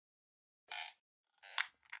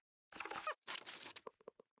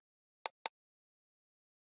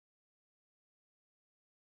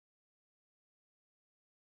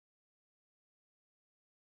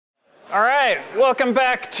All right, welcome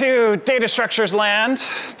back to Data Structures Land.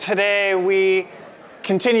 Today we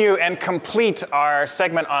continue and complete our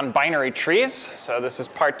segment on binary trees. So this is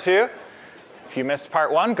part 2. If you missed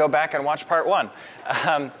part 1, go back and watch part 1.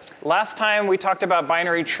 Last time we talked about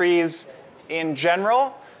binary trees in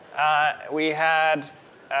general. We had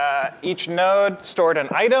each node stored an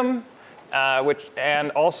item,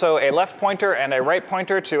 and also a left pointer and a right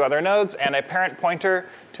pointer to other nodes, and a parent pointer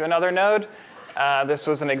to another node. This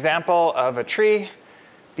was an example of a tree.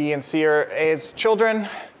 B and C are A's children.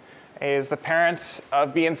 A is the parent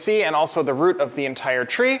of B and C, and also the root of the entire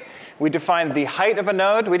tree. We defined the height of a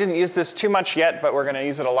node. We didn't use this too much yet, but we're going to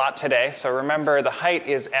use it a lot today. So remember, the height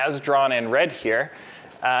is as drawn in red here.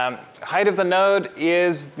 Height of the node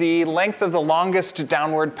is the length of the longest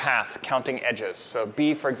downward path, counting edges. So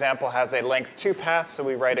B, for example, has a length 2 path, so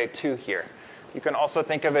we write a 2 here. You can also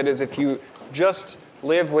think of it as if you just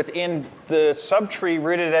live within the subtree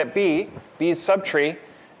rooted at B, B's subtree,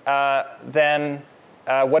 then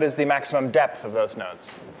what is the maximum depth of those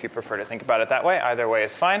nodes? If you prefer to think about it that way, either way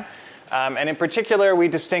is fine. And in particular, we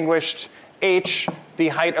distinguished H, the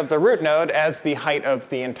height of the root node, as the height of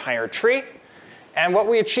the entire tree. And what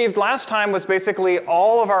we achieved last time was basically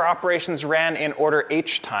all of our operations ran in order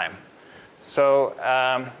H time. So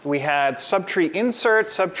we had subtree insert,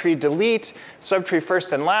 subtree delete, subtree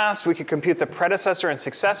first and last. We could compute the predecessor and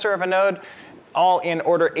successor of a node, all in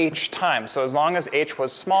order H time. So as long as H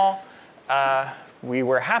was small, we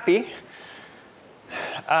were happy.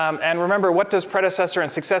 And remember, what does predecessor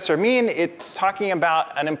and successor mean? It's talking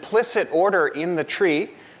about an implicit order in the tree,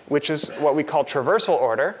 which is what we call traversal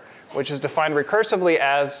order, which is defined recursively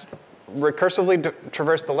as recursively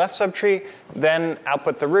traverse the left subtree, then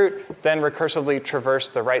output the root, then recursively traverse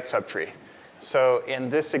the right subtree. So in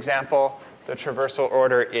this example, the traversal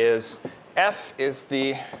order is F is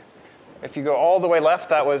the, if you go all the way left,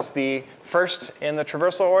 that was the first in the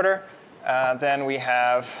traversal order. Then we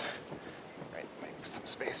have, right, make some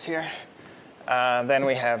space here. Then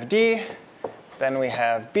we have D, then we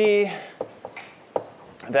have B,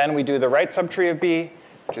 then we do the right subtree of B,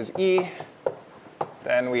 which is E.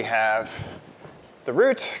 Then we have the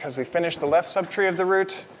root, because we finished the left subtree of the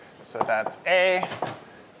root. So that's A.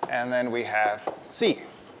 And then we have C.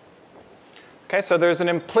 OK, so there's an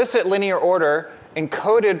implicit linear order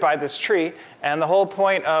encoded by this tree. And the whole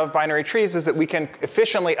point of binary trees is that we can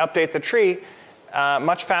efficiently update the tree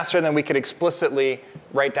much faster than we could explicitly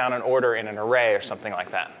write down an order in an array or something like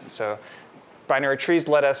that. So binary trees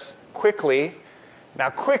let us quickly. Now,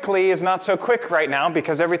 quickly is not so quick right now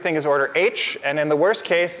because everything is order H, and in the worst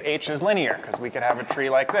case, H is linear because we could have a tree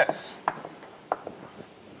like this.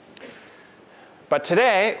 But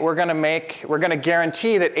today, we're going to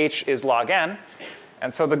guarantee that H is log n,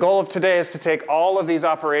 and so the goal of today is to take all of these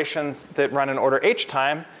operations that run in order H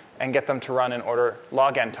time and get them to run in order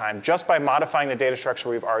log n time just by modifying the data structure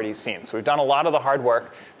we've already seen. So we've done a lot of the hard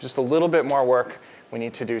work, just a little bit more work we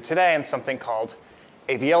need to do today in something called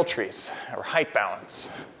AVL trees, or height balance.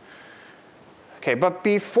 OK, but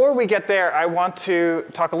before we get there, I want to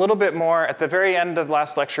talk a little bit more. At the very end of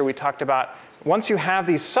last lecture, we talked about once you have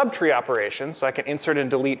these subtree operations, so I can insert and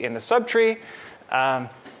delete in the subtree,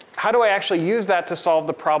 how do I actually use that to solve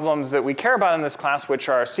the problems that we care about in this class, which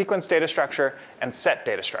are sequence data structure and set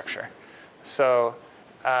data structure? So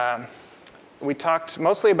we talked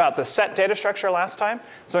mostly about the set data structure last time.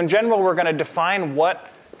 So in general, we're going to define what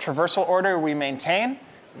traversal order we maintain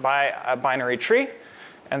by a binary tree.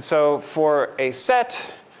 And so for a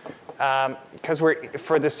set, because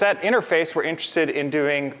for the set interface, we're interested in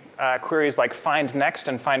doing queries like find next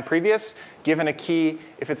and find previous. Given a key,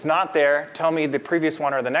 if it's not there, tell me the previous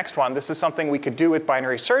one or the next one. This is something we could do with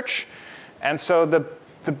binary search. And so the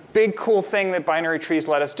big cool thing that binary trees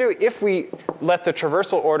let us do, if we let the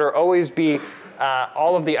traversal order always be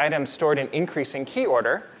all of the items stored in increasing key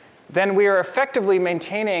order, then we are effectively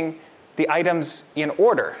maintaining the items in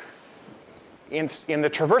order, in the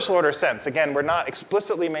traversal order sense. Again, we're not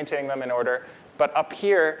explicitly maintaining them in order, but up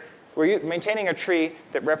here, we're maintaining a tree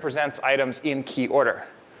that represents items in key order.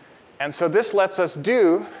 And so this lets us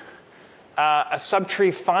do a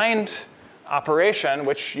subtree find operation,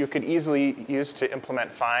 which you could easily use to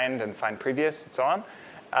implement find and find previous and so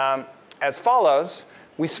on, as follows.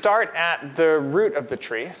 We start at the root of the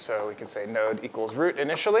tree, so we can say node equals root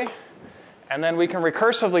initially. And then we can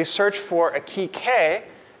recursively search for a key k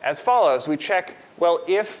as follows. We check, well,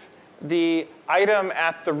 if the item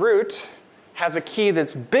at the root has a key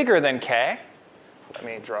that's bigger than k. Let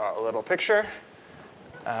me draw a little picture.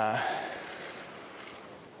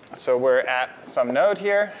 So we're at some node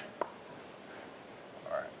here.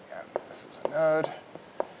 Or, yeah, this is a node.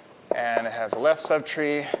 And it has a left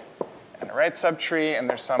subtree a right subtree, and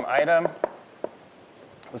there's some item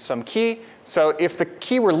with some key. So if the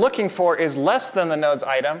key we're looking for is less than the node's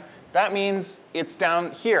item, that means it's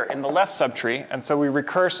down here in the left subtree, and so we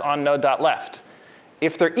recurse on node.left.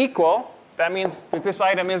 If they're equal, that means that this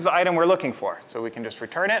item is the item we're looking for. So we can just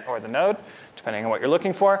return it, or the node, depending on what you're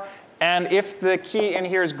looking for. And if the key in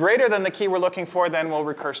here is greater than the key we're looking for, then we'll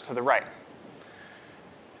recurse to the right.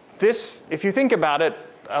 This, if you think about it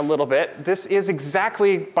a little bit, this is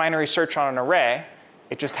exactly binary search on an array.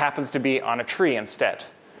 It just happens to be on a tree instead.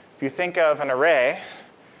 If you think of an array,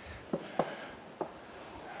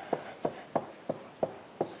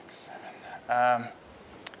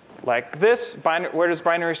 like this, where does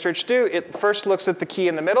binary search do? It first looks at the key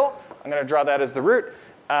in the middle. I'm going to draw that as the root.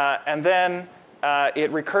 And then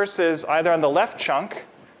it recurses either on the left chunk,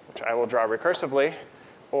 which I will draw recursively,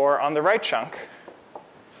 or on the right chunk.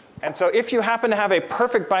 And so if you happen to have a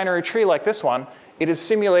perfect binary tree like this one, it is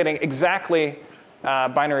simulating exactly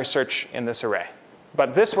binary search in this array.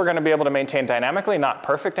 But this we're going to be able to maintain dynamically, not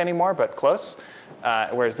perfect anymore, but close,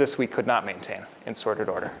 whereas this we could not maintain in sorted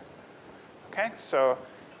order. Okay, so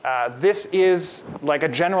this is like a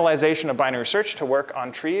generalization of binary search to work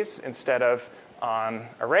on trees instead of on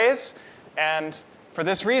arrays. And for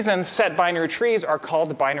this reason, set binary trees are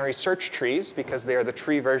called binary search trees because they are the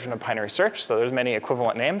tree version of binary search. So there's many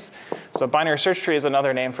equivalent names. So binary search tree is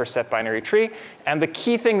another name for set binary tree. And the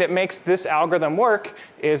key thing that makes this algorithm work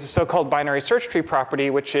is a so-called binary search tree property,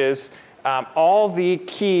 which is all the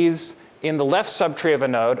keys in the left subtree of a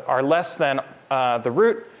node are less than the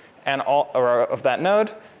root and of that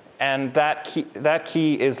node. And that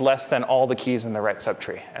key is less than all the keys in the right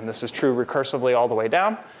subtree. And this is true recursively all the way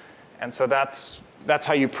down. And so that's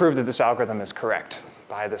how you prove that this algorithm is correct,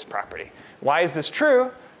 by this property. Why is this true?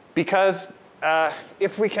 Because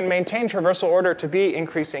if we can maintain traversal order to be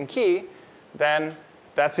increasing key, then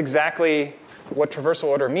that's exactly what traversal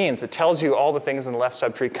order means. It tells you all the things in the left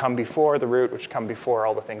subtree come before the root, which come before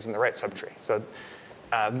all the things in the right subtree. So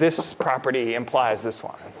this property implies this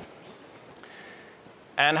one.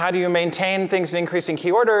 And how do you maintain things in increasing key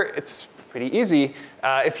order? It's pretty easy.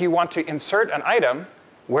 If you want to insert an item,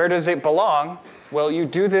 where does it belong? Well, you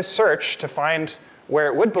do this search to find where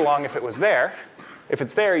it would belong if it was there. If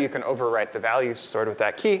it's there, you can overwrite the values stored with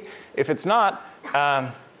that key. If it's not,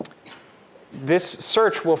 this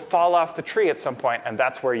search will fall off the tree at some point, and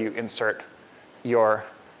that's where you insert your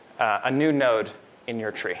a new node in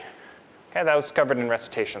your tree. Okay, that was covered in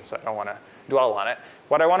recitation, so I don't want to dwell on it.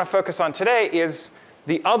 What I want to focus on today is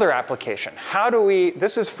the other application. How do we,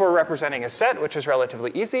 this is for representing a set, which is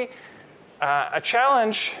relatively easy. A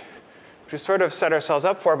challenge, which we sort of set ourselves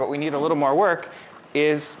up for, but we need a little more work,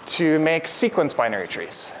 is to make sequence binary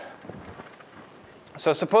trees.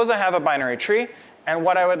 So suppose I have a binary tree, and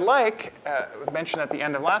what I would like, mentioned at the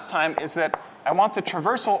end of last time, is that I want the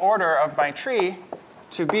traversal order of my tree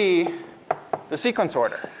to be the sequence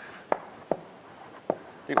order.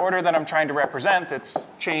 The order that I'm trying to represent that's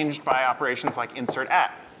changed by operations like insert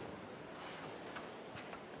at.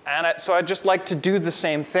 And so I'd just like to do the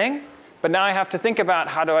same thing. But now I have to think about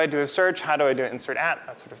how do I do a search, how do I do an insert at,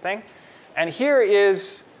 that sort of thing. And here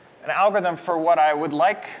is an algorithm for what I would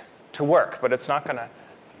like to work, but it's not going to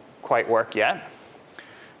quite work yet.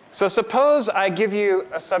 So suppose I give you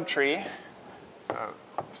a subtree, so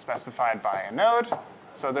specified by a node.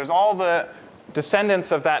 So there's all the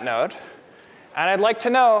descendants of that node. And I'd like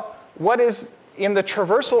to know what is in the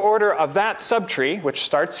traversal order of that subtree, which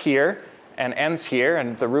starts here and ends here,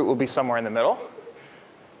 and the root will be somewhere in the middle.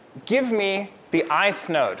 Give me the ith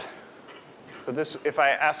node. So this, if I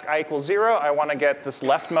ask I equals 0, I want to get this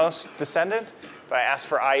leftmost descendant. If I ask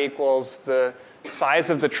for I equals the size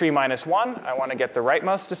of the tree minus 1, I want to get the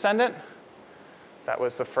rightmost descendant. That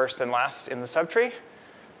was the first and last in the subtree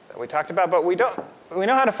that we talked about. But we know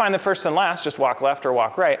how to find the first and last, just walk left or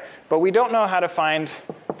walk right. But we don't know how to find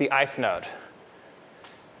the ith node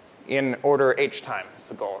in order h time is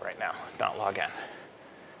the goal right now, not log n.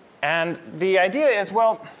 And the idea is,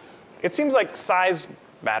 well, it seems like size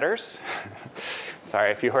matters.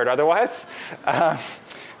 Sorry if you heard otherwise.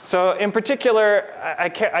 So in particular,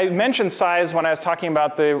 I mentioned size when I was talking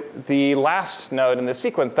about the last node in the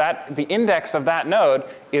sequence. That the index of that node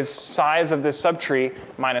is size of this subtree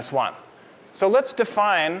minus 1. So let's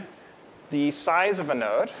define the size of a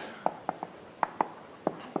node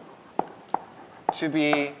to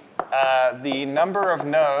be the number of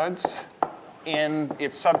nodes in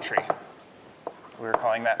its subtree. We're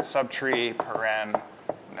calling that subtree paren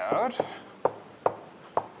node.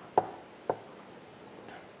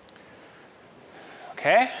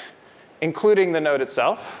 Okay, including the node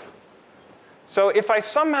itself. So if I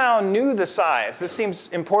somehow knew the size, this seems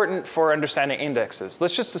important for understanding indexes.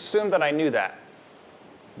 Let's just assume that I knew that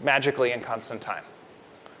magically in constant time.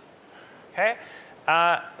 Okay?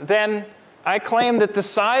 Then I claim that the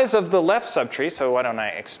size of the left subtree, so why don't I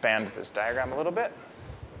expand this diagram a little bit.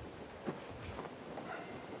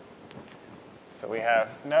 So we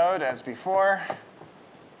have node as before,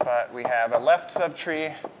 but we have a left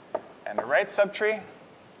subtree and a right subtree.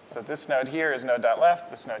 So this node here is node.left,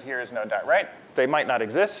 this node here is node.right. They might not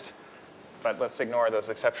exist, but let's ignore those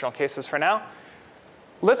exceptional cases for now.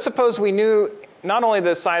 Let's suppose we knew not only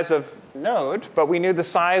the size of node, but we knew the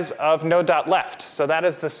size of node.left. So that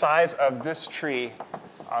is the size of this tree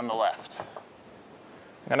on the left.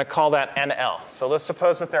 I'm going to call that NL. So let's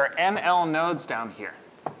suppose that there are NL nodes down here.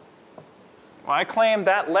 Well, I claim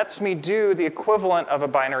that lets me do the equivalent of a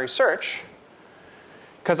binary search,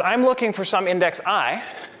 because I'm looking for some index I.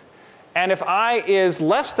 And if I is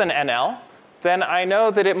less than NL, then I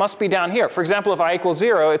know that it must be down here. For example, if I equals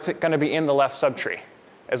 0, it's going to be in the left subtree,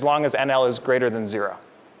 as long as NL is greater than 0.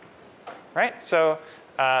 Right? So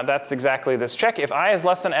that's exactly this check. If I is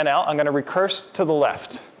less than NL, I'm going to recurse to the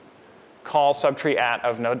left, call subtree at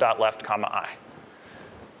of node.left comma I.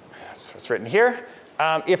 That's what's written here.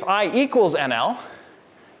 If I equals NL, if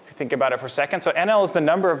you think about it for a second, so NL is the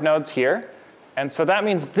number of nodes here. And so that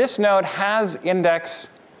means this node has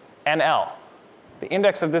index NL. The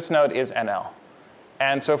index of this node is NL.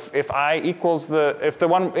 And so if I equals if the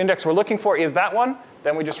one index we're looking for is that one,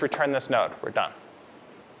 then we just return this node. We're done.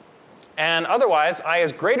 And otherwise, I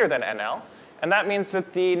is greater than NL. And that means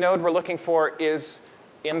that the node we're looking for is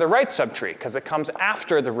in the right subtree, because it comes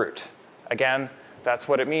after the root. Again, that's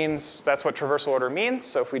what it means. That's what traversal order means.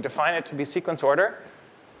 So if we define it to be sequence order,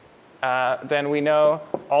 then we know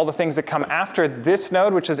all the things that come after this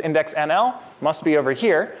node, which is index NL, must be over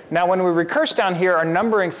here. Now, when we recurse down here, our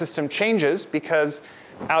numbering system changes, because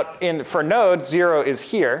for node, 0 is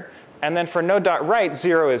here. And then for node.right,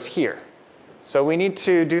 0 is here. So we need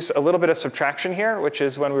to do a little bit of subtraction here, which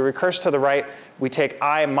is when we recurse to the right, we take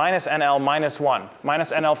I minus NL minus 1.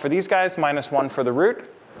 Minus NL for these guys, minus 1 for the root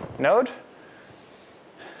node.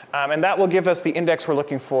 And that will give us the index we're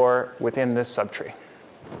looking for within this subtree.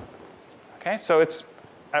 Okay, so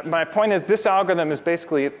my point is this algorithm is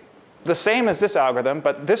basically the same as this algorithm,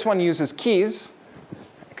 but this one uses keys,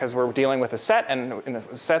 because we're dealing with a set, and in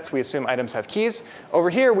the sets we assume items have keys. Over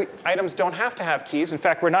here, items don't have to have keys. In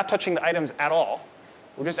fact, we're not touching the items at all.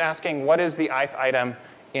 We're just asking what is the ith item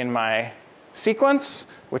in my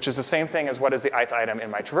sequence, which is the same thing as what is the ith item in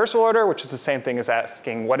my traversal order, which is the same thing as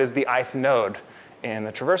asking what is the ith node in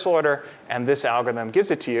the traversal order. And this algorithm gives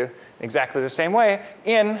it to you exactly the same way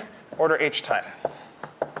in order h time.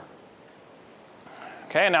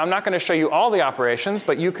 Okay, now I'm not going to show you all the operations,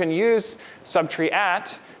 but you can use subtree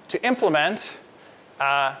at to implement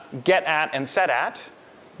get at and set at.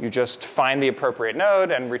 You just find the appropriate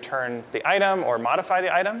node and return the item or modify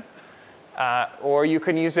the item. Or you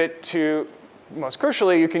can use it to, most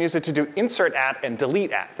crucially, you can use it to do insert at and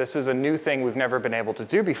delete at. This is a new thing we've never been able to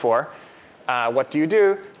do before. What do you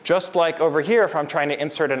do? Just like over here, if I'm trying to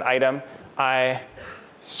insert an item, I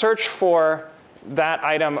search for that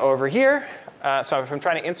item over here. So if I'm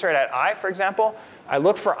trying to insert at I, for example, I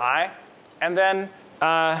look for I, and then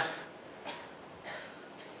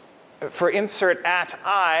for insert at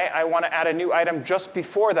I want to add a new item just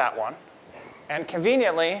before that one. And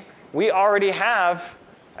conveniently, we already have,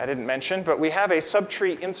 I didn't mention, but we have a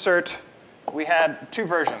subtree insert. We had two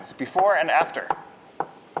versions, before and after.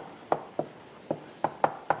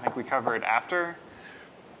 I think we covered after,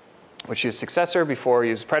 which is successor, before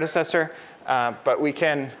use predecessor. But we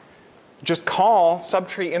can just call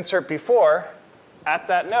subtree insert before at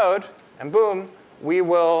that node, and boom, we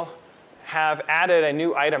will have added a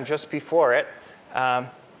new item just before it.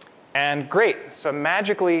 And great, so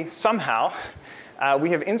magically, somehow,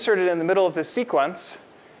 we have inserted in the middle of this sequence,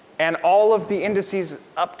 and all of the indices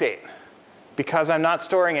update, because I'm not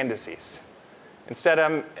storing indices.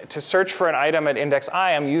 Instead, to search for an item at index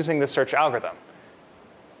I, I'm using the search algorithm.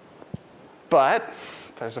 But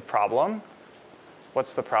there's a problem.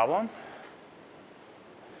 What's the problem?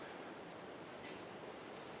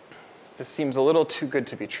 This seems a little too good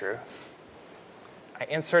to be true. I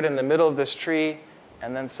insert in the middle of this tree,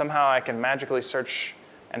 and then somehow I can magically search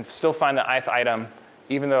and still find the ith item,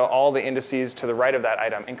 even though all the indices to the right of that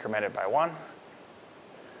item incremented by 1.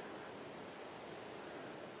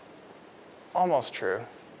 It's almost true.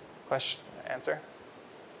 Question, answer?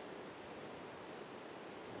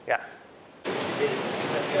 Yeah?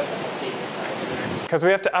 Because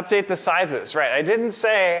we have to update the sizes, right? I didn't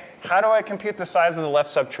say, how do I compute the size of the left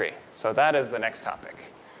subtree? So that is the next topic.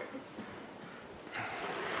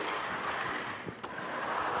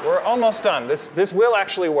 We're almost done. This will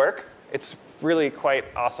actually work. It's really quite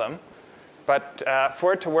awesome. But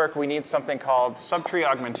for it to work, we need something called subtree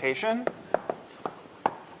augmentation,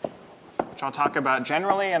 which I'll talk about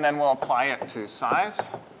generally, and then we'll apply it to size.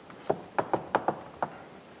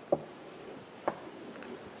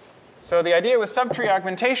 So the idea with subtree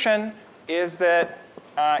augmentation is that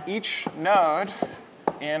each node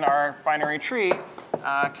in our binary tree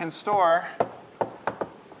can store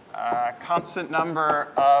a constant number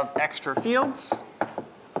of extra fields.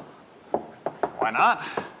 Why not?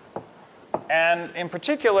 And in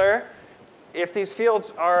particular, if these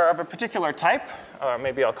fields are of a particular type, or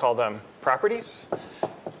maybe I'll call them properties,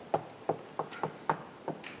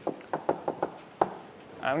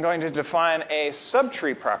 I'm going to define a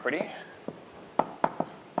subtree property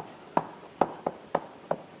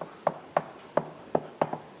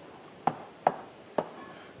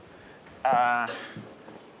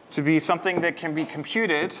to be something that can be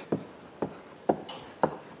computed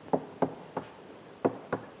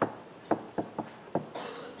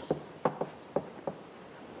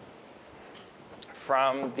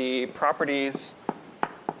from the properties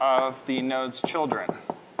of the node's children.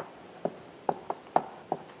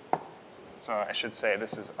 So I should say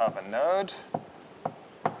this is of a node.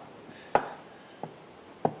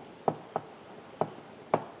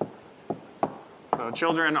 So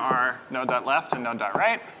children are node.left and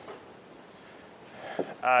node.right.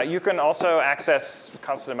 You can also access a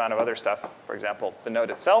constant amount of other stuff, for example, the node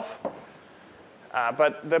itself.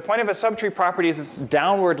 But the point of a subtree property is it's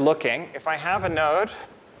downward looking. If I have a node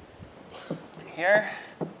here,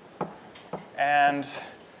 and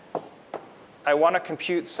I want to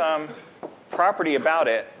compute some property about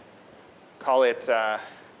it, call it,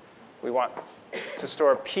 we want to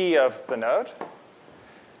store P of the node.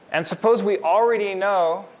 And suppose we already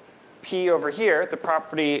know P over here, the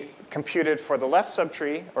property computed for the left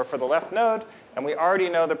subtree or for the left node, and we already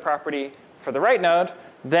know the property for the right node,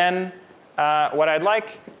 then what I'd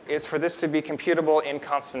like is for this to be computable in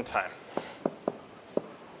constant time.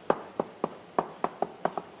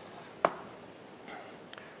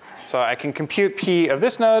 So I can compute P of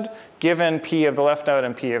this node given P of the left node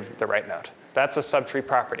and P of the right node. That's a subtree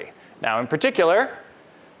property. Now, in particular,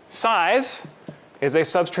 size is a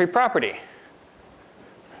subtree property.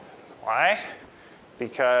 Why?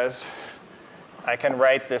 Because I can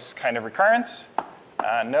write this kind of recurrence,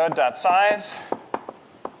 node.size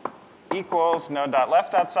equals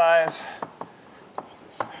node.left.size,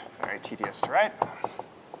 this is very tedious to write,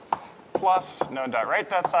 plus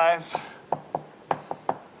node.right.size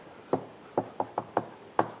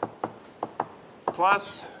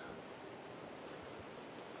plus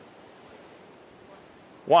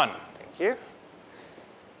 1. Thank you.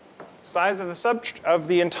 Size of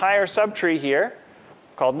the entire subtree here,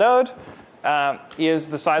 called node, is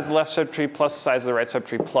the size of the left subtree plus the size of the right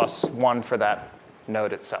subtree plus 1 for that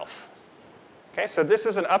node itself. Okay, so this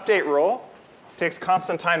is an update rule. It takes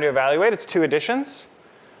constant time to evaluate. It's 2 additions.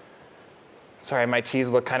 Sorry, my t's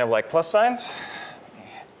look kind of like plus signs.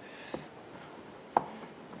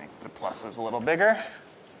 Make the pluses a little bigger.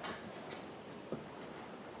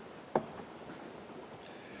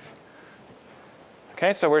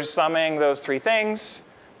 Okay, so we're summing those 3 things.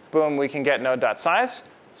 Boom, we can get node.size.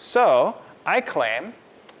 So I claim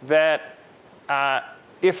that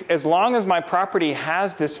as long as my property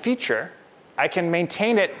has this feature, I can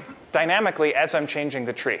maintain it dynamically as I'm changing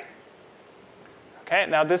the tree. Okay,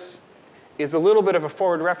 now this is a little bit of a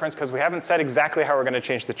forward reference because we haven't said exactly how we're going to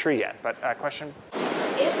change the tree yet. But question?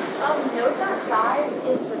 If node.size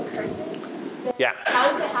is recursive, then yeah.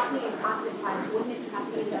 How is it happening in constant time? Wouldn't it be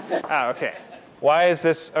happening in OK. Why is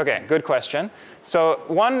this? OK, good question. So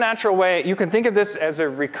one natural way, you can think of this as a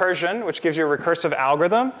recursion, which gives you a recursive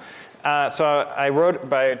algorithm. So I wrote,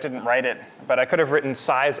 but I didn't write it. But I could have written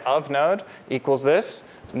size of node equals this,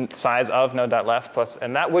 size of node.left plus,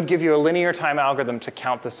 and that would give you a linear time algorithm to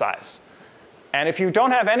count the size. And if you don't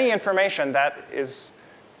have any information, that is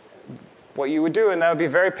what you would do, and that would be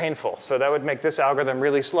very painful. So that would make this algorithm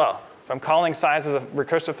really slow. If I'm calling size as a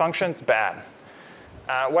recursive function, it's bad.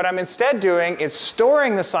 What I'm instead doing is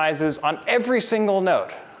storing the sizes on every single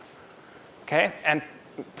node, okay, and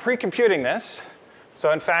pre-computing this.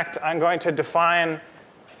 So in fact, I'm going to define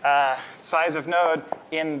size of node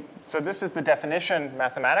in, so this is the definition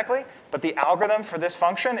mathematically, but the algorithm for this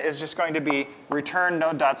function is just going to be return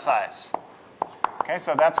node.size. Okay,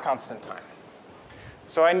 so that's constant time.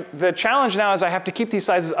 So the challenge now is I have to keep these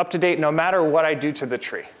sizes up to date no matter what I do to the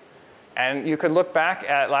tree. And you could look back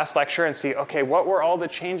at last lecture and see, OK, what were all the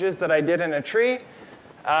changes that I did in a tree?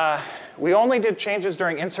 We only did changes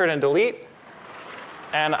during insert and delete.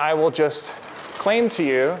 And I will just claim to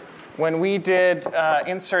you when we did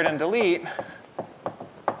insert and delete,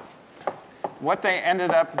 what they ended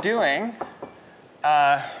up doing,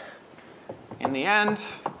 in the end,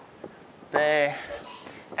 they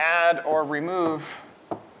add or remove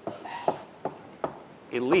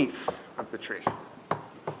a leaf of the tree.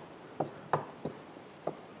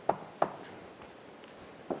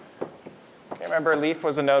 Okay, remember, leaf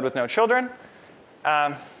was a node with no children.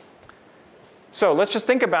 So let's just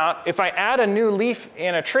think about if I add a new leaf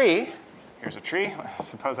in a tree, here's a tree,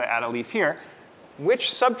 suppose I add a leaf here, which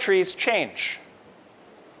subtrees change?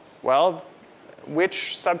 Well,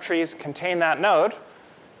 which subtrees contain that node?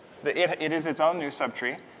 It is its own new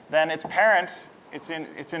subtree. Then its parent, it's in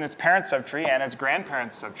its parent subtree and its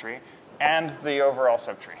grandparent subtree and the overall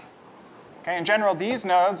subtree. Okay, in general, these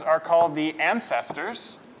nodes are called the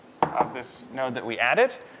ancestors of this node that we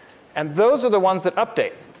added. And those are the ones that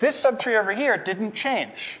update. This subtree over here didn't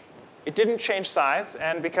change. It didn't change size.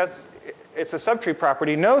 And because it's a subtree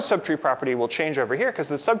property, no subtree property will change over here because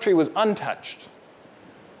the subtree was untouched.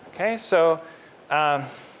 Okay, so when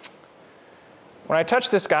I touch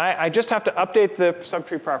this guy, I just have to update the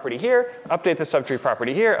subtree property here, update the subtree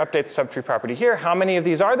property here, update the subtree property here. How many of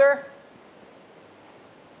these are there?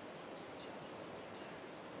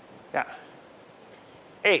 Yeah.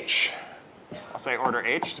 H. I'll say order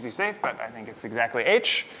H to be safe, but I think it's exactly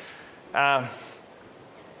H.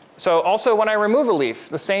 So also when I remove a leaf,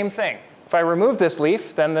 the same thing. If I remove this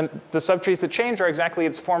leaf, then the subtrees that change are exactly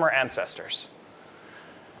its former ancestors.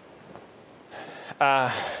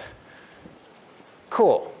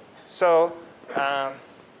 Cool. So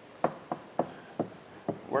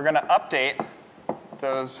we're going to update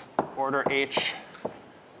those order H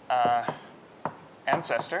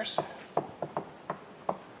ancestors.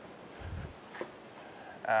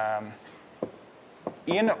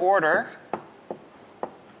 In order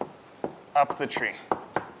up the tree.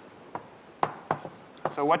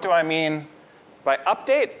 So what do I mean by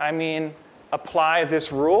update? I mean apply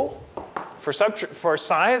this rule. For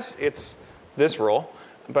size, it's this rule.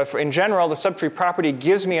 But in general, the subtree property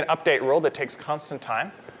gives me an update rule that takes constant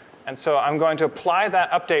time. And so I'm going to apply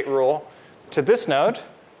that update rule to this node,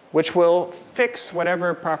 which will fix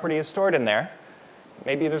whatever property is stored in there.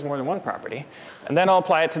 Maybe there's more than one property. And then I'll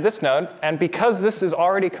apply it to this node. And because this is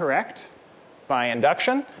already correct by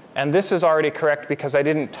induction, and this is already correct because I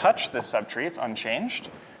didn't touch this subtree, it's unchanged,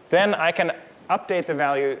 then I can update the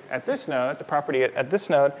value at this node, the property at this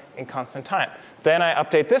node, in constant time. Then I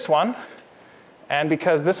update this one. And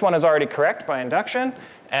because this one is already correct by induction,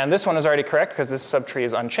 and this one is already correct because this subtree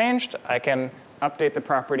is unchanged, I can update the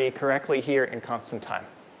property correctly here in constant time.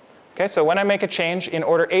 Okay, so when I make a change in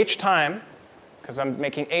order H time, because I'm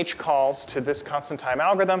making H calls to this constant time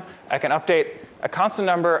algorithm, I can update a constant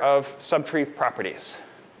number of subtree properties.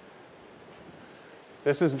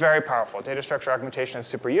 This is very powerful. Data structure augmentation is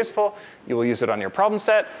super useful. You will use it on your problem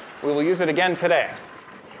set. We will use it again today.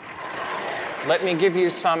 Let me give you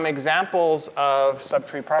some examples of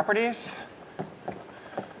subtree properties.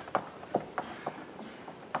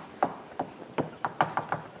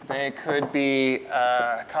 They could be,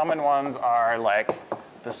 common ones are like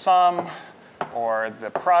the sum, or the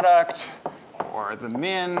product, or the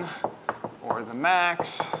min, or the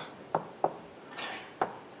max,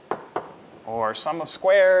 or sum of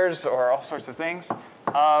squares, or all sorts of things,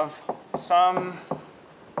 of some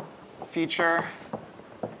feature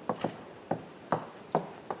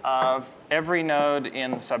of every node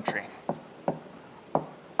in the subtree.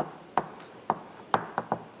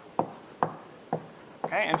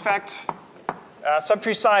 Okay, in fact,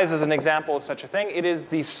 subtree size is an example of such a thing. It is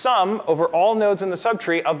the sum over all nodes in the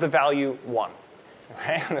subtree of the value 1.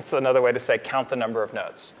 Okay? That's another way to say count the number of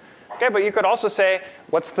nodes. Okay, but you could also say,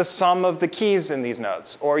 what's the sum of the keys in these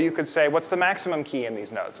nodes? Or you could say, what's the maximum key in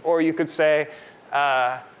these nodes? Or you could say,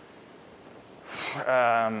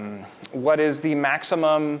 what is the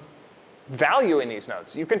maximum value in these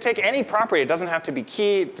nodes? You can take any property. It doesn't have to be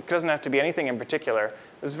key. It doesn't have to be anything in particular.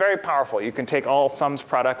 This is very powerful. You can take all sums,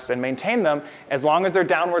 products, and maintain them as long as they're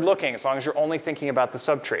downward looking, as long as you're only thinking about the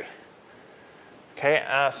subtree. Okay,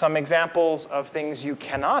 some examples of things you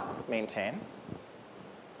cannot maintain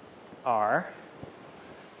are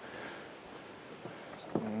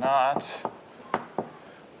not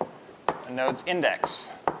a node's index.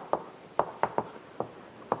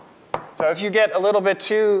 So if you get a little bit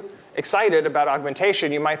too excited about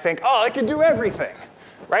augmentation, you might think, oh, I can do everything.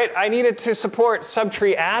 Right? I needed to support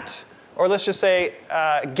subtree at, or let's just say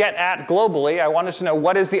get at globally. I wanted to know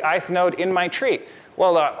what is the ith node in my tree.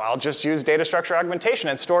 Well, I'll just use data structure augmentation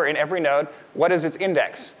and store in every node what is its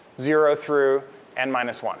index, 0 through n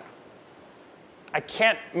minus 1. I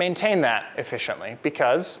can't maintain that efficiently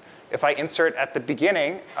because if I insert at the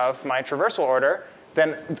beginning of my traversal order,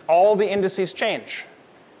 then all the indices change.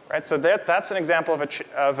 Right? So that's an example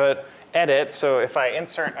of an edit. So if I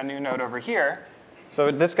insert a new node over here,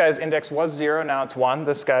 so this guy's index was 0, now it's 1.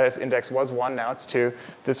 This guy's index was 1, now it's 2.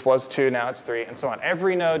 This was 2, now it's 3, and so on.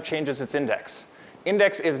 Every node changes its index.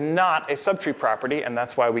 Index is not a subtree property, and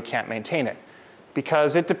that's why we can't maintain it.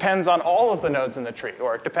 Because it depends on all of the nodes in the tree,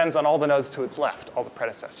 or it depends on all the nodes to its left, all the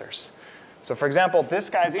predecessors. So for example, this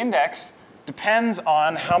guy's index depends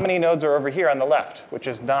on how many nodes are over here on the left, which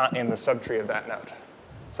is not in the subtree of that node.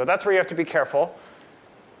 So that's where you have to be careful.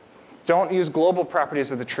 Don't use global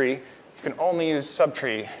properties of the tree. You can only use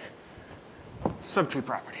subtree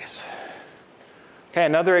properties. Okay,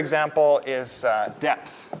 another example is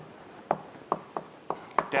depth.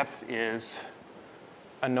 Depth is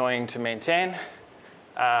annoying to maintain,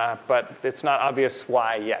 but it's not obvious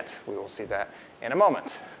why yet. We will see that in a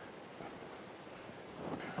moment.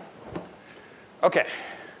 Okay,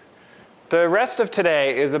 the rest of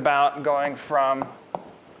today is about going from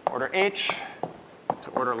order h to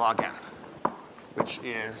order log n, which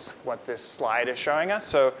is what this slide is showing us.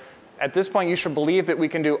 So at this point, you should believe that we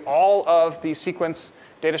can do all of the sequence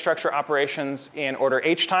data structure operations in order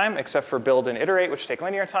h time, except for build and iterate, which take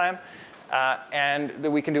linear time. And that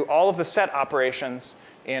we can do all of the set operations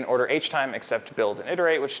in order h time, except build and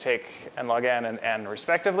iterate, which take n log n and n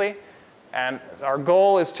respectively. And our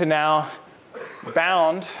goal is to now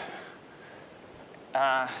bound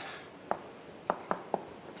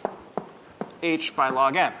h by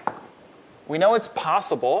log n. We know it's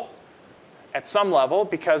possible at some level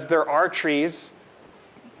because there are trees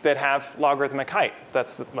that have logarithmic height.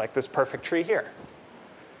 That's like this perfect tree here.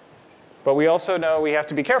 But we also know we have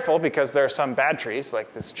to be careful because there are some bad trees,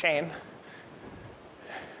 like this chain.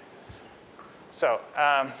 So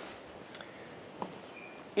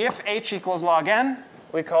if h equals log n,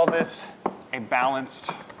 we call this a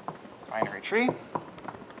balanced binary tree.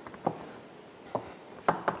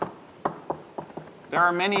 There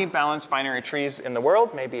are many balanced binary trees in the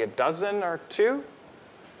world, maybe a dozen or two.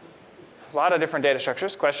 A lot of different data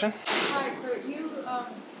structures. Question? Hi, Kurt. You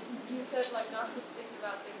said like not to think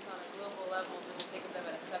about things on a global level, just think of them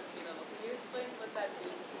at a subtree level. Can you explain what that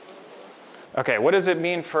means? Okay, what does it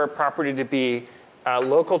mean for a property to be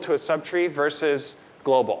local to a subtree versus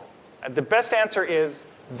global? The best answer is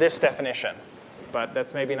this definition, but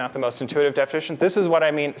that's maybe not the most intuitive definition. This is what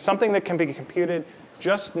I mean. Something that can be computed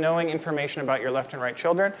just knowing information about your left and right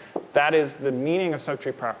children. That is the meaning of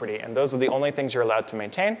subtree property, and those are the only things you're allowed to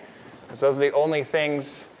maintain. Because those are the only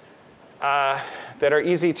things that are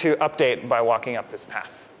easy to update by walking up this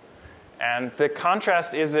path. And the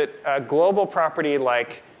contrast is that a global property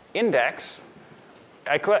like index,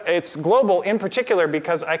 it's global in particular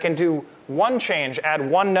because I can do one change, add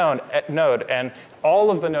one node, and all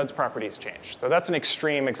of the node's properties change. So that's an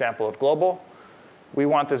extreme example of global. We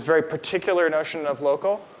want this very particular notion of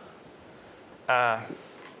local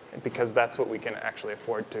because that's what we can actually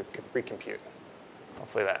afford to recompute.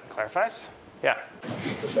 Hopefully that clarifies. Yeah?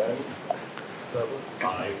 But then, doesn't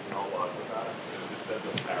size not work with that? There's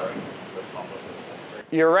a parent at the top of this thing.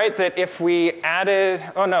 You're right that if we added,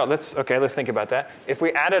 oh no, let's think about that. If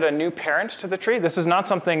we added a new parent to the tree, this is not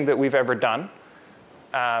something that we've ever done.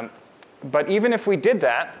 But even if we did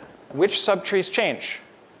that, which subtrees change?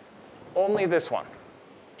 Only this one.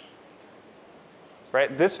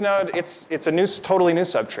 Right? This node, it's a totally new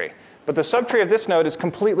subtree. But the subtree of this node is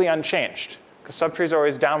completely unchanged. Because subtrees are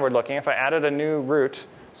always downward looking. If I added a new root,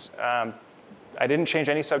 I didn't change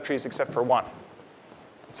any subtrees except for one.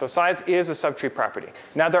 So size is a subtree property.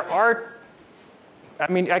 Now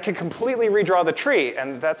I could completely redraw the tree,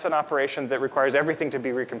 and that's an operation that requires everything to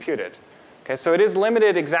be recomputed. Okay, so it is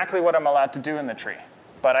limited exactly what I'm allowed to do in the tree.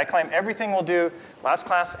 But I claim everything we'll do last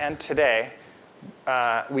class and today,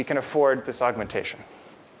 we can afford this augmentation.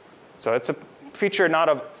 So it's a feature not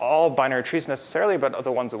of all binary trees necessarily, but of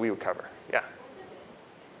the ones that we would cover. Yeah.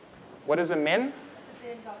 What is a min?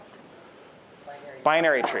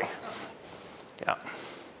 Binary tree. Yeah.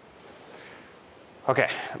 Okay.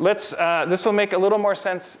 This will make a little more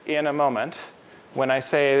sense in a moment when I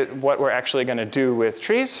say what we're actually going to do with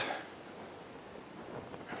trees.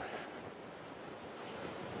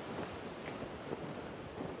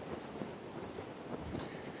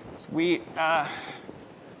 So we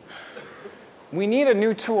need a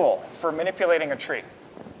new tool for manipulating a tree.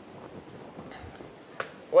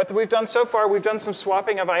 What we've done so far, we've done some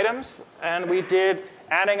swapping of items, and we did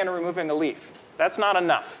adding and removing a leaf. That's not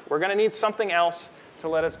enough. We're going to need something else to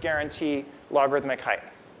let us guarantee logarithmic height.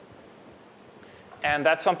 And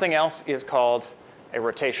that something else is called a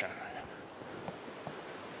rotation.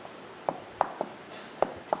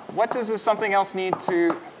 what does this something else need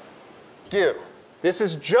to do? This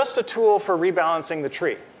is just a tool for rebalancing the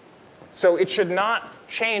tree. So it should not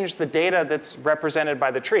change the data that's represented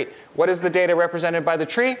by the tree. What is the data represented by the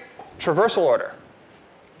tree? Traversal order.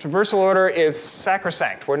 Traversal order is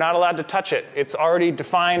sacrosanct. We're not allowed to touch it. It's already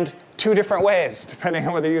defined 2 different ways, depending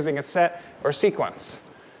on whether you're using a set or sequence.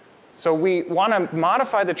 So we want to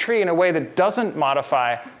modify the tree in a way that doesn't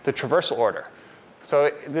modify the traversal order.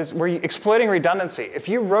 So we're exploiting redundancy. If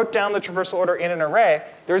you wrote down the traversal order in an array,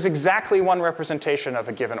 there's exactly one representation of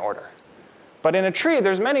a given order. But in a tree,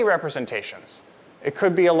 there's many representations. It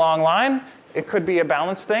could be a long line. It could be a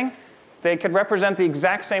balanced thing. They could represent the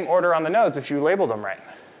exact same order on the nodes if you label them right.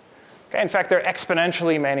 Okay, in fact, there are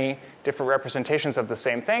exponentially many different representations of the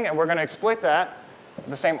same thing, and we're going to exploit that,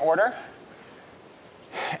 the same order,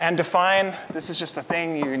 and define, this is just a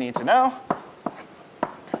thing you need to know.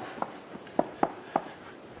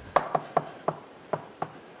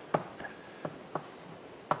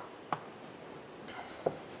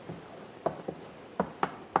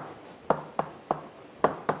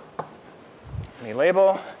 Let me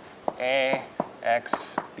label A,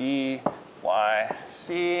 X, B, Y,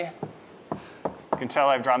 C. You can tell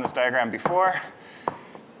I've drawn this diagram before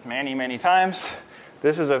many, many times.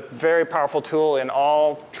 This is a very powerful tool in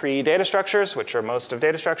all tree data structures, which are most of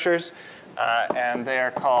data structures. And they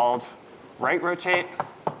are called right rotate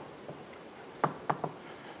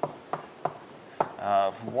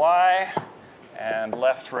of Y and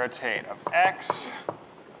left rotate of X.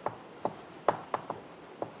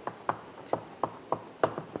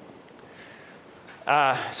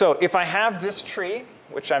 So if I have this tree,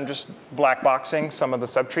 which I'm just black boxing some of the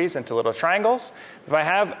subtrees into little triangles, if I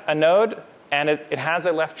have a node and it has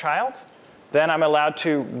a left child, then I'm allowed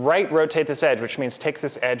to right rotate this edge, which means take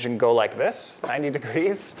this edge and go like this, 90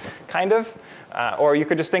 degrees, kind of. Or you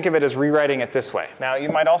could just think of it as rewriting it this way. Now, you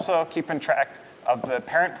might also keep in track of the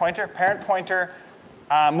parent pointer. Parent pointer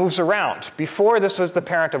moves around. Before, this was the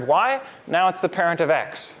parent of Y. Now it's the parent of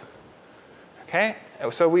X. Okay?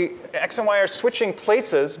 So X and Y are switching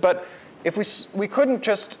places, but if we couldn't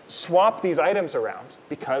just swap these items around,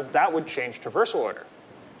 because that would change traversal order.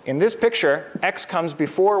 In this picture, X comes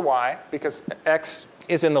before Y, because X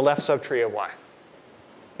is in the left subtree of Y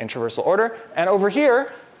in traversal order. And over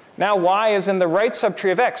here, now Y is in the right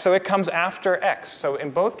subtree of X, so it comes after X. So in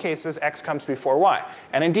both cases, X comes before Y.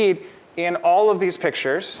 And indeed, in all of these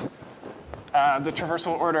pictures, the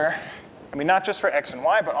traversal order, I mean, not just for X and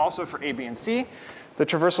Y, but also for A, B, and C, the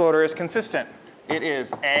traversal order is consistent. It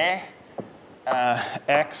is A,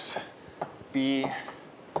 X, B,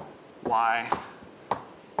 Y,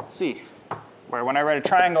 C. Where when I write a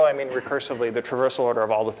triangle, I mean recursively the traversal order of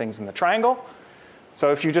all the things in the triangle.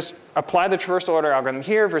 So if you just apply the traversal order algorithm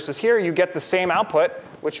here versus here, you get the same output,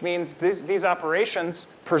 which means these operations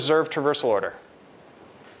preserve traversal order.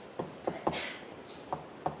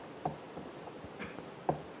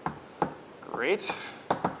 Great.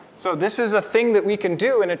 So this is a thing that we can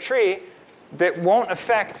do in a tree that won't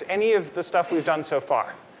affect any of the stuff we've done so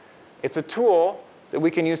far. It's a tool that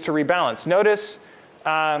we can use to rebalance. Notice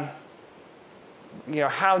how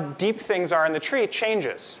deep things are in the tree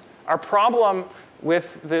changes. Our problem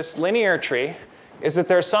with this linear tree is that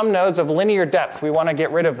there are some nodes of linear depth. We want to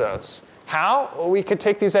get rid of those. How? Well, we could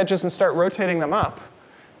take these edges and start rotating them up.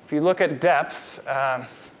 If you look at depths,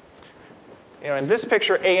 in this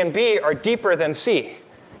picture, A and B are deeper than C.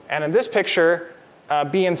 And in this picture,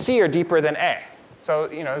 B and C are deeper than A. So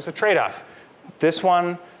there's a trade-off. This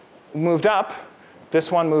one moved up.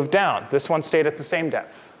 This one moved down. This one stayed at the same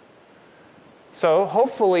depth. So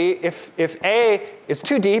hopefully, if A is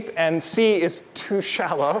too deep and C is too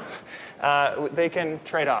shallow, they can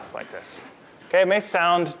trade off like this. Okay, it may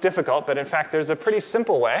sound difficult, but in fact, there's a pretty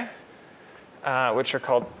simple way, which are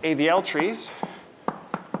called AVL trees,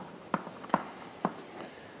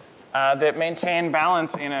 that maintain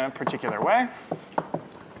balance in a particular way,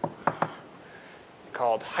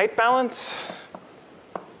 called height balance.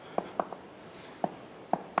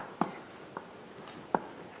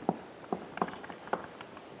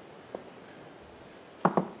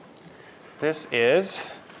 This is,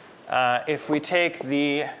 if we take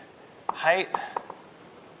the height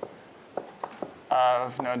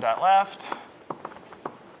of node.left,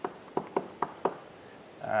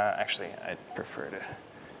 actually, I prefer to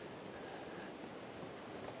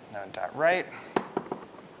node.right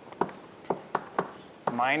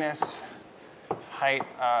minus height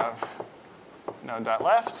of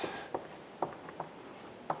node.left.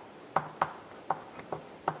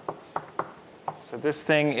 So this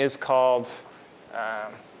thing is called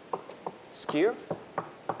skew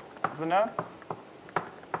of the node.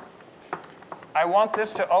 I want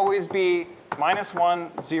this to always be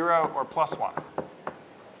 -1, 0, or +1.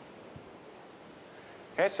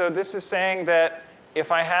 Okay, so this is saying that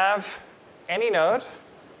if I have any node,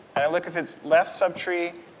 and I look if it's left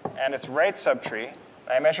subtree and it's right subtree, and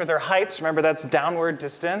I measure their heights. Remember, that's downward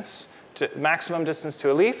distance, to maximum distance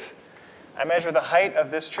to a leaf. I measure the height of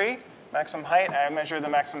this tree, maximum height. I measure the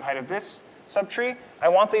maximum height of this subtree. I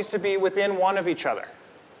want these to be within one of each other.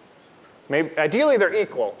 Maybe, ideally, they're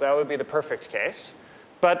equal. That would be the perfect case.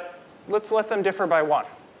 But let's let them differ by 1.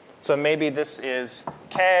 So maybe this is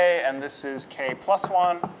k, and this is k plus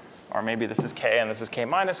 1. Or maybe this is k, and this is k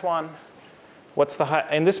minus 1. What's the height?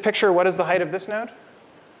 In this picture, what is the height of this node?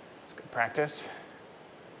 It's good practice.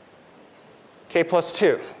 K plus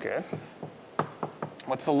 2. Good.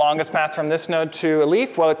 What's the longest path from this node to a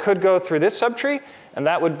leaf? Well, it could go through this subtree, and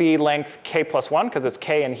that would be length k plus 1, because it's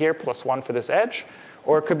k in here plus 1 for this edge.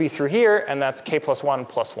 Or it could be through here, and that's k plus 1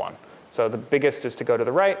 plus 1. So the biggest is to go to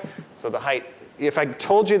the right. So the height, if I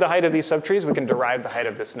told you the height of these subtrees, we can derive the height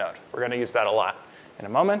of this node. We're going to use that a lot in a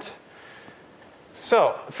moment.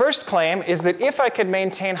 So the first claim is that if I could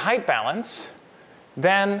maintain height balance,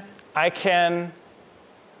 then I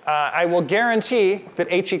will guarantee that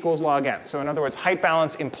h equals log n. So in other words, height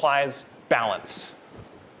balance implies balance.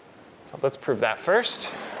 So let's prove that first,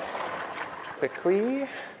 quickly.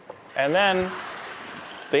 And then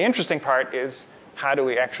the interesting part is, how do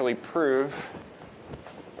we actually prove,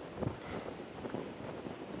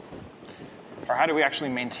 or how do we actually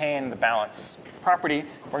maintain the balance property?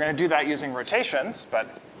 We're going to do that using rotations, but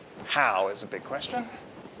how is a big question.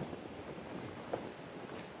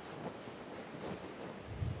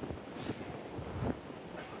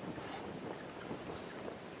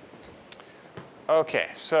 OK,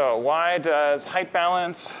 so why does height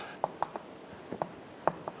balance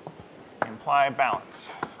imply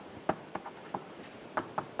balance?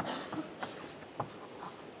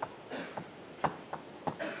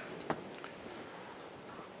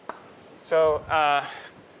 So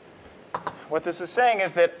what this is saying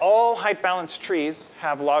is that all height balanced trees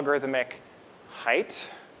have logarithmic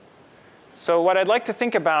height. So what I'd like to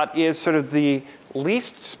think about is sort of the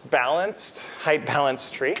least balanced height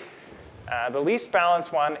balanced tree. The least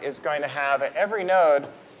balanced one is going to have at every node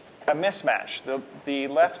a mismatch.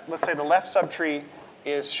 Let's say the left subtree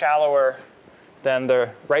is shallower than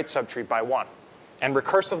the right subtree by 1, and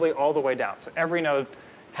recursively all the way down. So every node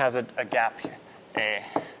has a gap here,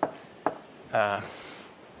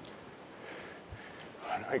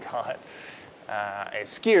 what do we call it? A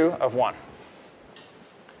skew of 1.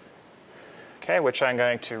 Okay, which I'm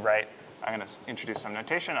going to write. I'm going to introduce some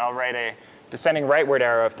notation. I'll write a descending rightward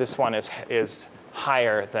arrow if this one is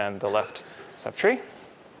higher than the left subtree.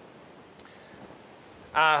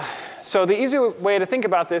 So the easy way to think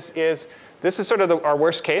about this is sort of our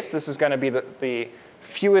worst case. This is going to be the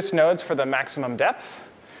fewest nodes for the maximum depth.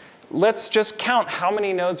 Let's just count how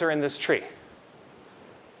many nodes are in this tree.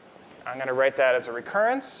 I'm going to write that as a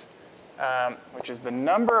recurrence, which is the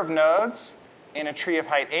number of nodes in a tree of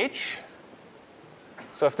height h.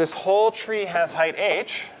 So if this whole tree has height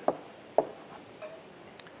h,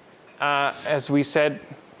 as we said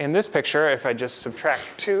in this picture, if I just subtract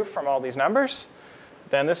 2 from all these numbers,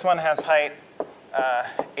 then this one has height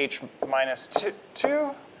h minus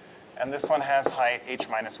 2, and this one has height h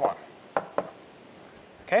minus 1.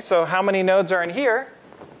 OK, so how many nodes are in here?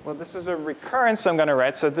 Well, this is a recurrence I'm going to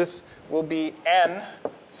write. So this will be n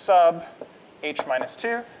sub h minus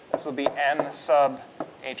 2. This will be n sub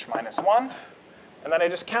h minus 1. And then I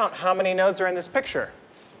just count how many nodes are in this picture.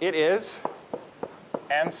 It is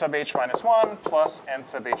n sub h minus 1 plus n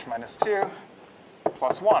sub h minus 2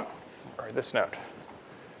 plus 1, or this node.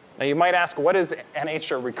 Now you might ask, what is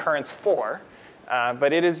nh a recurrence for?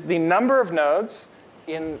 But it is the number of nodes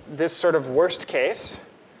in this sort of worst case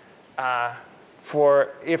for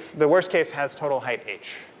if the worst case has total height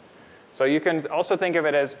h. So you can also think of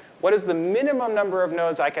it as, what is the minimum number of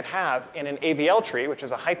nodes I could have in an AVL tree, which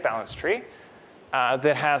is a height balanced tree,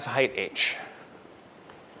 that has height h.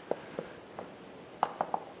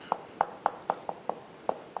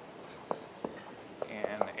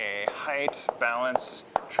 In a height balanced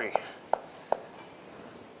tree.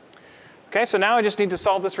 OK, so now I just need to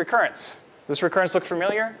solve this recurrence. Does this recurrence look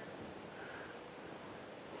familiar?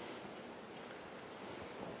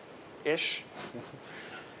 Ish.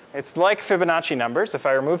 It's like Fibonacci numbers. If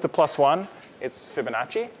I remove the +1, it's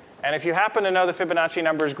Fibonacci. And if you happen to know the Fibonacci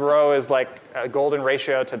numbers grow as like a golden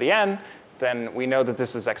ratio to the n, then we know that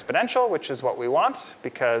this is exponential, which is what we want.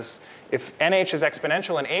 Because if nh is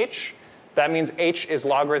exponential in h, that means h is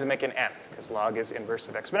logarithmic in n, because log is inverse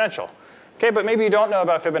of exponential. OK, but maybe you don't know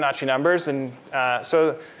about Fibonacci numbers. And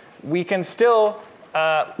so we can still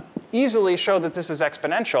easily show that this is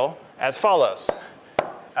exponential as follows.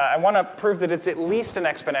 I want to prove that it's at least an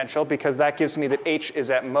exponential because that gives me that h is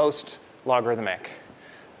at most logarithmic.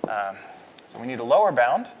 So we need a lower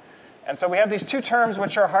bound. And so we have these two terms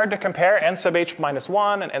which are hard to compare, n sub h minus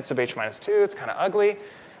 1 and n sub h minus 2. It's kind of ugly.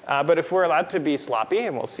 But if we're allowed to be sloppy,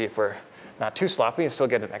 and we'll see if we're not too sloppy, you still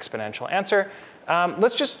get an exponential answer.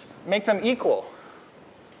 Let's just make them equal.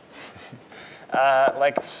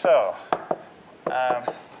 Like so.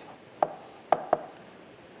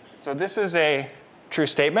 So this is a true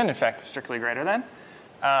statement, in fact, strictly greater than.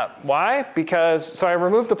 Why? Because, so I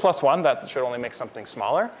removed the plus 1. That should only make something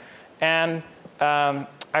smaller. And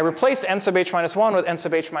I replaced n sub h minus 1 with n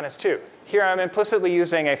sub h minus 2. Here I'm implicitly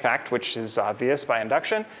using a fact, which is obvious by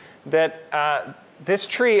induction, that this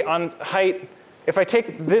tree on height, if I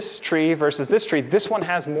take this tree versus this one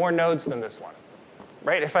has more nodes than this one.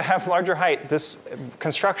 Right? If I have larger height, this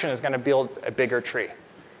construction is going to build a bigger tree.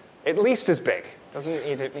 At least as big. Doesn't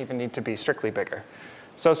even need to be strictly bigger.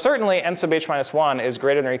 So certainly n sub h minus 1 is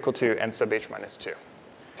greater than or equal to n sub h minus 2.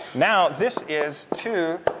 Now this is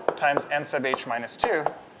 2 times n sub h minus 2.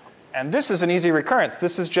 And this is an easy recurrence.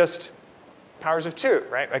 This is just powers of 2,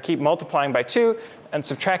 right? I keep multiplying by 2 and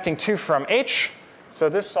subtracting 2 from h. So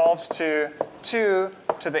this solves to 2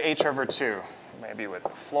 to the h over 2, maybe with a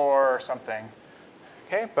floor or something.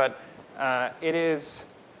 Okay, but it is,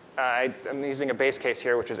 I'm using a base case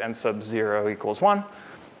here, which is n sub 0 equals 1.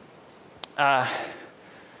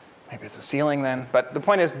 Maybe it's a ceiling then. But the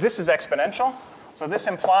point is, this is exponential. So this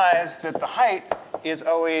implies that the height is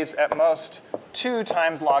always at most 2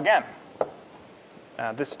 times log n.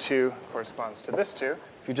 This 2 corresponds to this 2.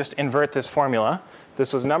 If you just invert this formula,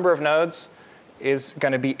 this was number of nodes is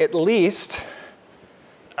going to be at least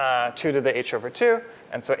 2 to the h over 2.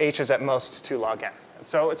 And so h is at most 2 log n. And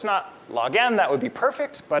so it's not log n. That would be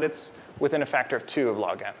perfect. But it's within a factor of 2 of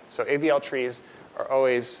log n. So AVL trees are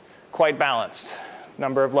always quite balanced.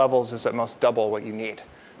 Number of levels is at most double what you need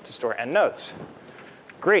to store n nodes.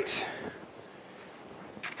 Great.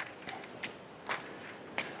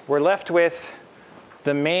 We're left with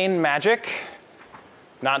the main magic,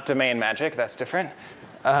 not domain magic, that's different.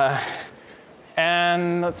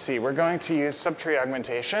 And let's see, we're going to use subtree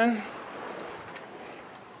augmentation.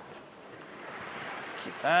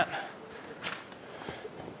 Keep that.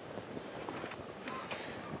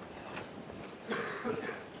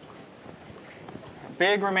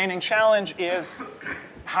 Big remaining challenge is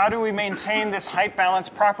how do we maintain this height balance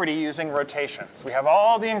property using rotations? We have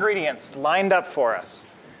all the ingredients lined up for us.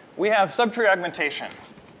 We have subtree augmentation.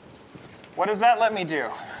 What does that let me do?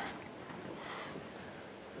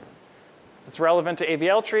 It's relevant to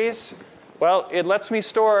AVL trees. Well, it lets me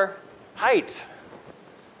store height.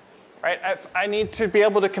 Right? I need to be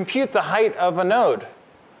able to compute the height of a node.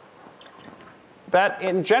 That,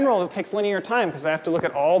 in general, it takes linear time because I have to look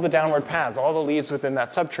at all the downward paths, all the leaves within that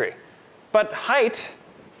subtree. But height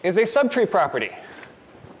is a subtree property.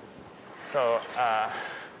 So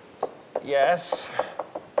yes,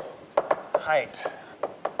 height.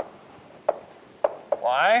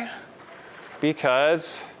 Why?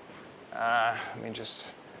 Because, let me just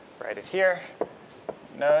write it here.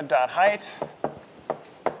 Node.height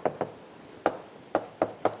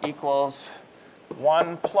equals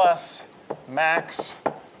 1 plus max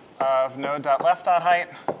of node.left.height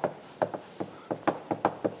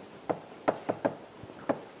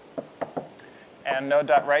and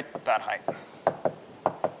node.right.height.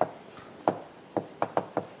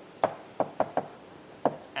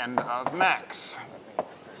 And of max. Let me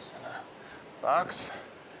put this in a box.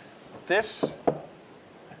 This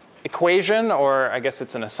equation, or I guess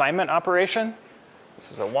it's an assignment operation,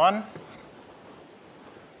 this is a 1,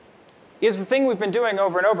 is the thing we've been doing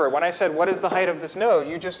over and over. When I said, what is the height of this node,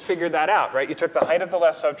 you just figured that out, right? You took the height of the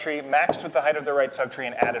left subtree, maxed with the height of the right subtree,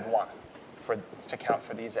 and added 1 to count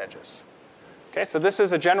for these edges. Okay, so this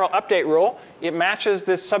is a general update rule. It matches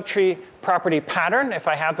this subtree property pattern. If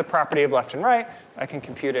I have the property of left and right, I can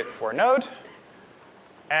compute it for a node.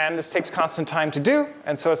 And this takes constant time to do.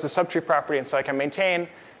 And so it's a subtree property. And so I can maintain,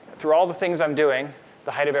 through all the things I'm doing,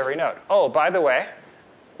 the height of every node. Oh, by the way,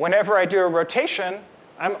 whenever I do a rotation,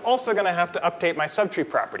 I'm also going to have to update my subtree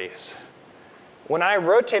properties. When I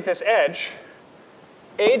rotate this edge,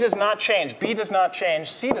 A does not change, B does not change,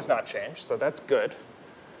 C does not change. So that's good.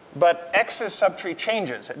 But X's subtree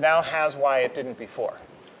changes. It now has Y it didn't before.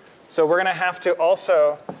 So we're going to have to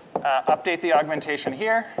also update the augmentation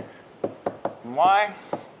here, in Y.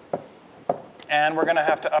 And we're going to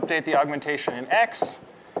have to update the augmentation in X.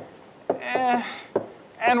 And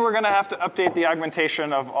we're going to have to update the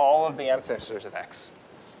augmentation of all of the ancestors of X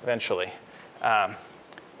eventually.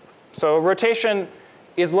 So rotation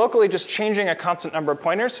is locally just changing a constant number of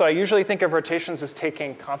pointers. So I usually think of rotations as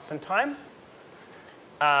taking constant time.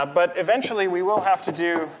 But eventually we will have to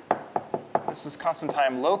do, this is constant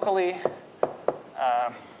time locally.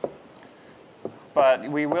 But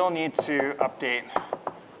we will need to update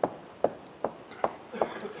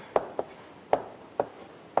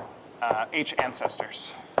H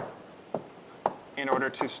ancestors in order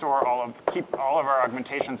to store keep all of our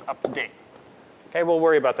augmentations up to date. Okay, we'll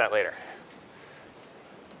worry about that later.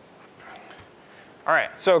 All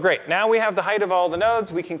right, so great. Now we have the height of all the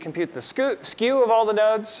nodes. We can compute the skew of all the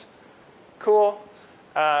nodes. Cool.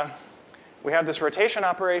 We have this rotation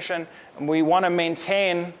operation, and we want to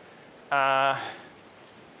maintain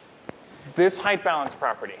this height balance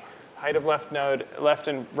property. Height of left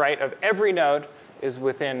and right of every node is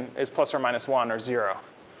plus or minus 1 or 0.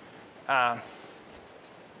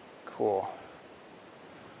 Cool.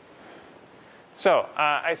 So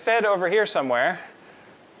I said over here somewhere,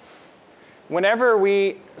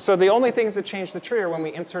 so the only things that change the tree are when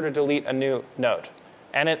we insert or delete a new node.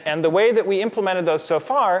 And the way that we implemented those so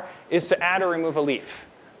far is to add or remove a leaf.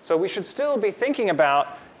 So we should still be thinking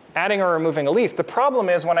about adding or removing a leaf. The problem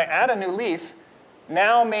is when I add a new leaf,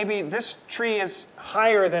 now maybe this tree is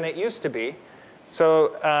higher than it used to be.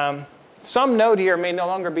 So some node here may no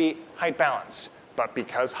longer be height balanced. But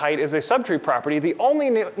because height is a subtree property, the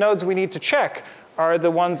only nodes we need to check are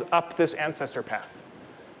the ones up this ancestor path.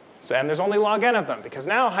 So, and there's only log n of them, because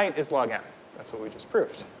now height is log n. That's what we just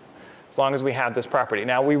proved, as long as we have this property.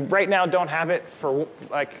 Now, we right now don't have it for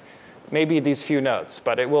like maybe these few nodes.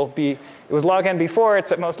 But it was log n before.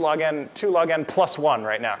 It's at most log n, 2 log n plus 1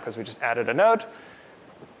 right now, because we just added a node.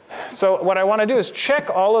 So what I want to do is check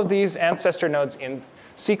all of these ancestor nodes in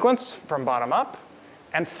sequence from bottom up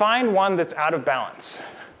and find one that's out of balance.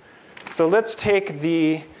 So let's take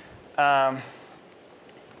the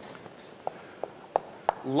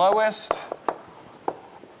lowest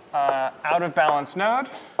out of balance node.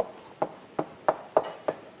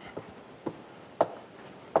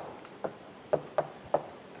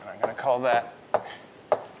 And I'm going to call that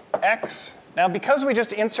x. Now, because we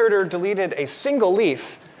just inserted or deleted a single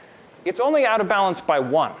leaf, it's only out of balance by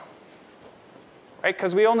 1. Right?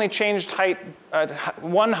 Because we only changed height,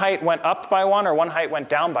 one height went up by 1 or one height went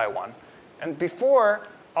down by 1. And before,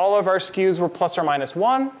 all of our skews were plus or minus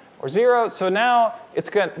 1 or 0. So now it's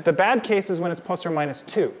good. The bad case is when it's plus or minus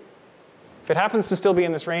 2. If it happens to still be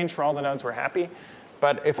in this range for all the nodes, we're happy.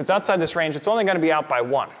 But if it's outside this range, it's only going to be out by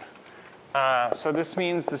 1. So this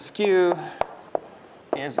means the skew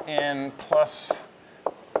is in plus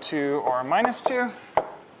 2 or minus 2.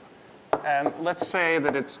 And let's say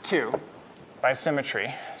that it's 2. By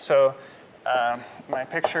symmetry. So my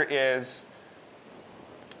picture is,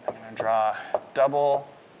 I'm going to draw a double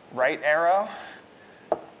right arrow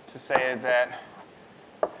to say that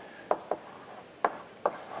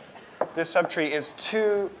this subtree is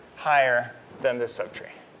 2 higher than this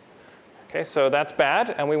subtree. Okay, so that's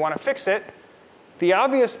bad, and we want to fix it. The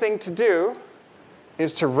obvious thing to do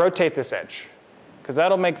is to rotate this edge, because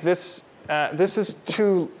that'll make this, this is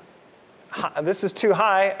too high,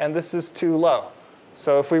 and this is too low.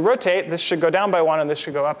 So if we rotate, this should go down by 1, and this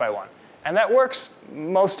should go up by 1. And that works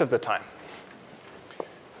most of the time.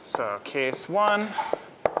 So case 1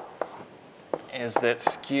 is that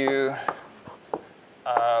skew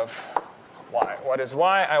of y. What is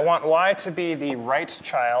y? I want y to be the right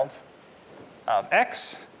child of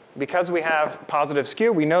x. Because we have positive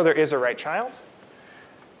skew, we know there is a right child.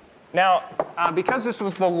 Now, because this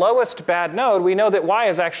was the lowest bad node, we know that y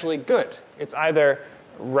is actually good. It's either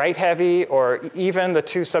right heavy, or even the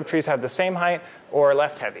 2 subtrees have the same height, or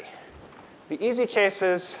left heavy. The easy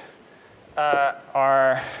cases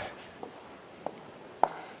are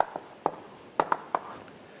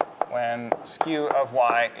when skew of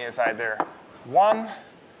y is either 1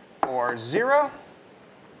 or 0,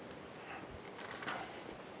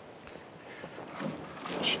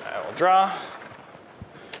 which I will draw.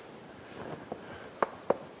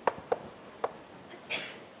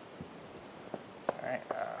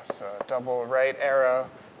 So double right arrow,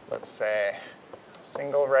 let's say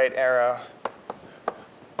single right arrow.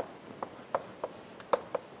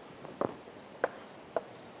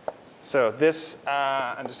 So this,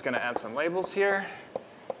 I'm just going to add some labels here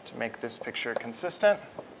to make this picture consistent.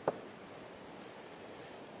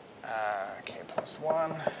 K plus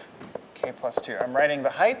 1, K plus 2. I'm writing the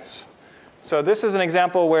heights. So this is an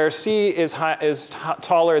example where C is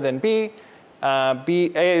taller than B.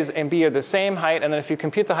 A and B are the same height, and then if you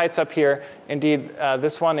compute the heights up here, indeed,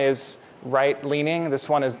 this one is right-leaning. This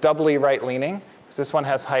one is doubly right-leaning. because this one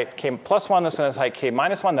has height k plus 1, this one has height k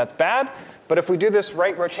minus 1. That's bad. But if we do this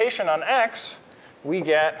right rotation on x, we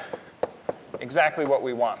get exactly what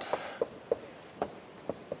we want.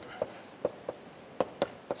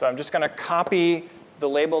 So I'm just going to copy the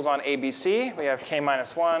labels on ABC. We have k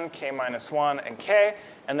minus 1, k minus 1, and k.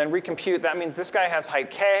 And then recompute. That means this guy has height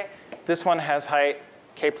k. This one has height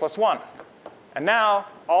k plus 1. And now,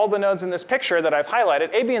 all the nodes in this picture that I've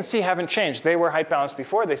highlighted, A, B, and C haven't changed. They were height balanced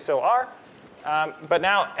before. They still are. But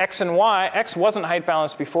now x and y, x wasn't height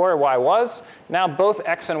balanced before, y was. Now both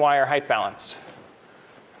x and y are height balanced.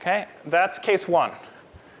 Okay, that's case 1.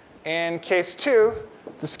 In case 2,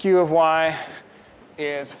 the skew of y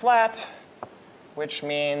is flat, which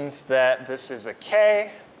means that this is a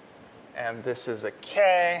k, and this is a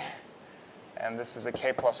k, and this is a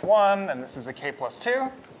k plus 1, and this is a k plus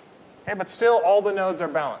 2. Okay, but still, all the nodes are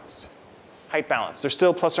balanced, height balanced. They're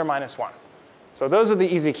still plus or minus 1. So those are the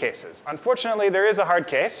easy cases. Unfortunately, there is a hard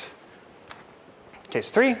case, case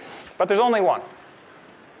 3, but there's only one.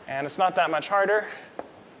 And it's not that much harder.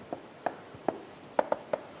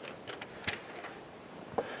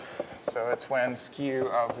 So it's when skew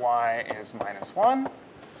of y is minus 1.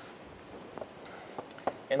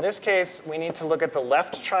 In this case, we need to look at the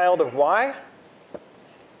left child of y.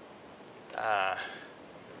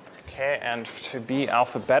 Okay, and to be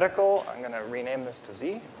alphabetical, I'm going to rename this to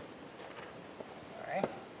z. Sorry.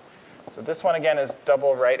 So this one, again, is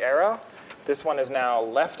double right arrow. This one is now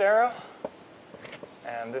left arrow.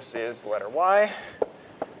 And this is the letter y.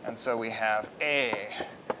 And so we have A,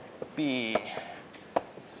 B,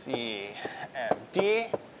 C, and D,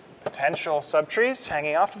 potential subtrees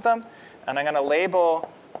hanging off of them. And I'm going to label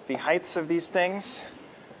the heights of these things.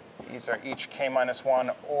 These are each k minus 1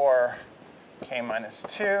 or k minus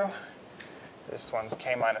 2. This one's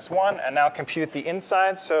k minus 1. And now compute the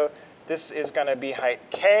inside. So this is going to be height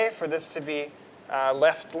k for this to be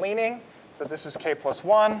left leaning. So this is k plus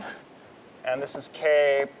 1. And this is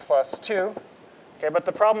k plus 2. Okay, but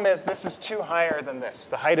the problem is this is 2 higher than this.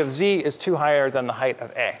 The height of z is 2 higher than the height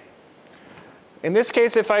of a. In this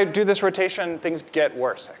case, if I do this rotation, things get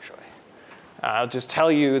worse, actually. I'll just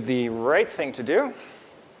tell you the right thing to do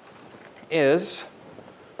is,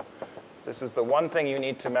 this is the one thing you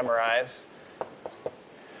need to memorize.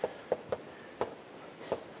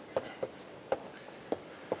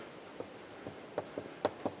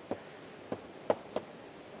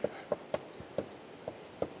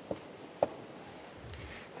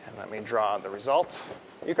 And let me draw the result.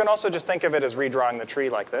 You can also just think of it as redrawing the tree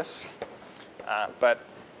like this. But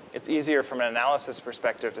it's easier from an analysis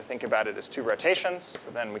perspective to think about it as 2 rotations.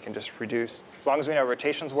 So then we can just reduce. As long as we know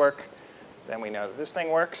rotations work, then we know that this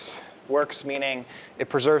thing works. Works meaning it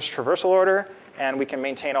preserves traversal order, and we can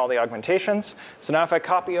maintain all the augmentations. So now if I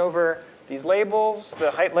copy over these labels,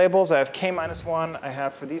 the height labels, I have k minus 1. I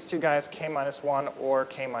have for these two guys k minus 1 or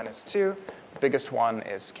k minus 2. The biggest one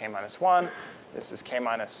is k minus 1. This is k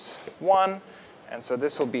minus 1. And so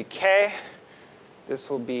this will be k. This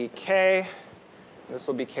will be k. This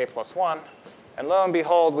will be k plus 1. And lo and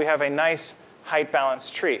behold, we have a nice height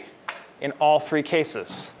balanced tree in all 3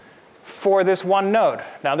 cases for this one node.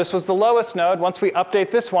 Now, this was the lowest node. Once we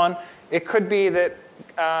update this one, it could be that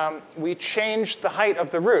we changed the height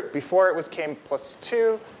of the root. Before it was k plus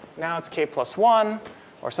 2. Now it's k plus 1.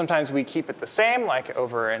 Or sometimes we keep it the same, like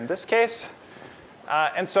over in this case.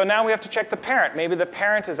 And so now we have to check the parent. Maybe the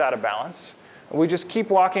parent is out of balance. We just keep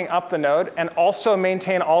walking up the node and also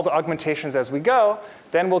maintain all the augmentations as we go.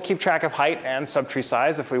 Then we'll keep track of height and subtree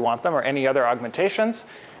size if we want them, or any other augmentations.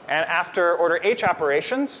 And after order h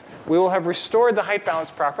operations, we will have restored the height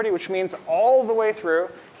balance property, which means all the way through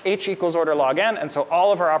h equals order log n. And so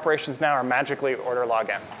all of our operations now are magically order log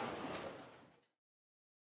n.